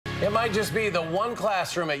It might just be the one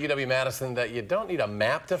classroom at UW Madison that you don't need a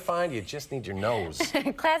map to find, you just need your nose.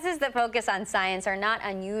 Classes that focus on science are not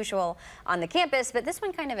unusual on the campus, but this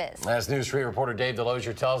one kind of is. As News 3 reporter Dave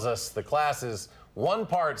Delosier tells us, the class is 1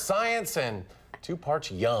 part science and 2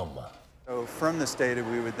 parts yum. So from this data,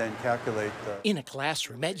 we would then calculate In a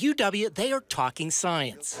classroom at UW, they are talking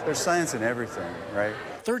science. There's science in everything, right?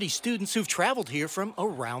 30 students who've traveled here from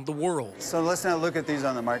around the world. So let's now look at these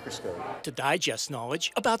on the microscope. To digest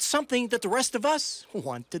knowledge about something that the rest of us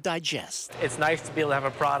want to digest. It's nice to be able to have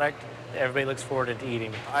a product that everybody looks forward to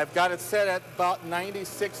eating. I've got it set at about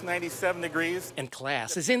 96, 97 degrees. And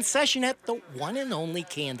class is in session at the one and only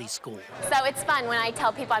candy school. So it's fun when I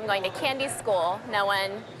tell people I'm going to candy school. No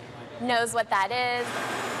one knows what that is.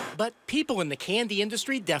 But people in the candy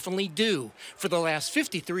industry definitely do. For the last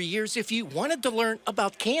 53 years, if you wanted to learn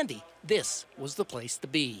about candy, this was the place to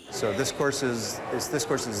be. So this course is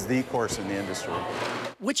the course in the industry.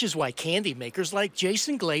 Which is why candy makers like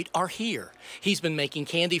Jason Glade are here. He's been making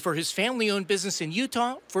candy for his family-owned business in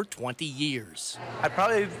Utah for 20 years. I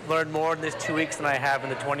probably learned more in this 2 weeks than I have in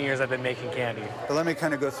the 20 years I've been making candy. But let me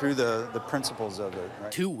kind of go through the principles of it.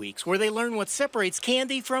 Right? 2 weeks where they learn what separates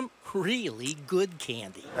candy from really good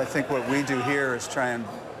candy. I think what we do here is try and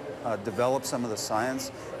develop some of the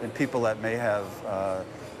science in people that may have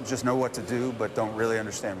just know what to do but don't really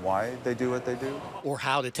understand why they do what they do. Or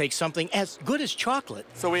how to take something as good as chocolate.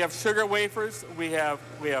 So we have sugar wafers, we have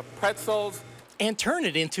pretzels. And turn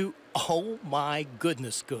it into, oh my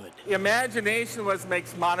goodness, good. Imagination was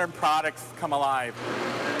makes modern products come alive.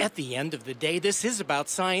 At the end of the day, this is about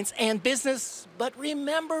science and business, but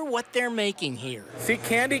remember what they're making here. See,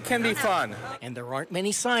 candy can be fun. And there aren't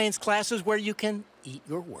many science classes where you can eat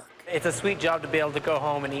your work. It's a sweet job to be able to go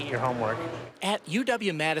home and eat your homework. At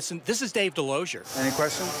UW Madison, this is Dave Delosier. Any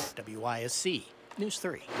questions? WISC News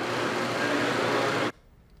 3.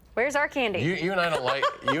 Where's our candy? You and I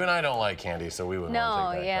don't like candy, so we wouldn't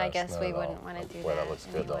want to take that I class. guess Not we at all. wouldn't want to do Boy, that. that looks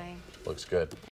good anyway. though. Looks good.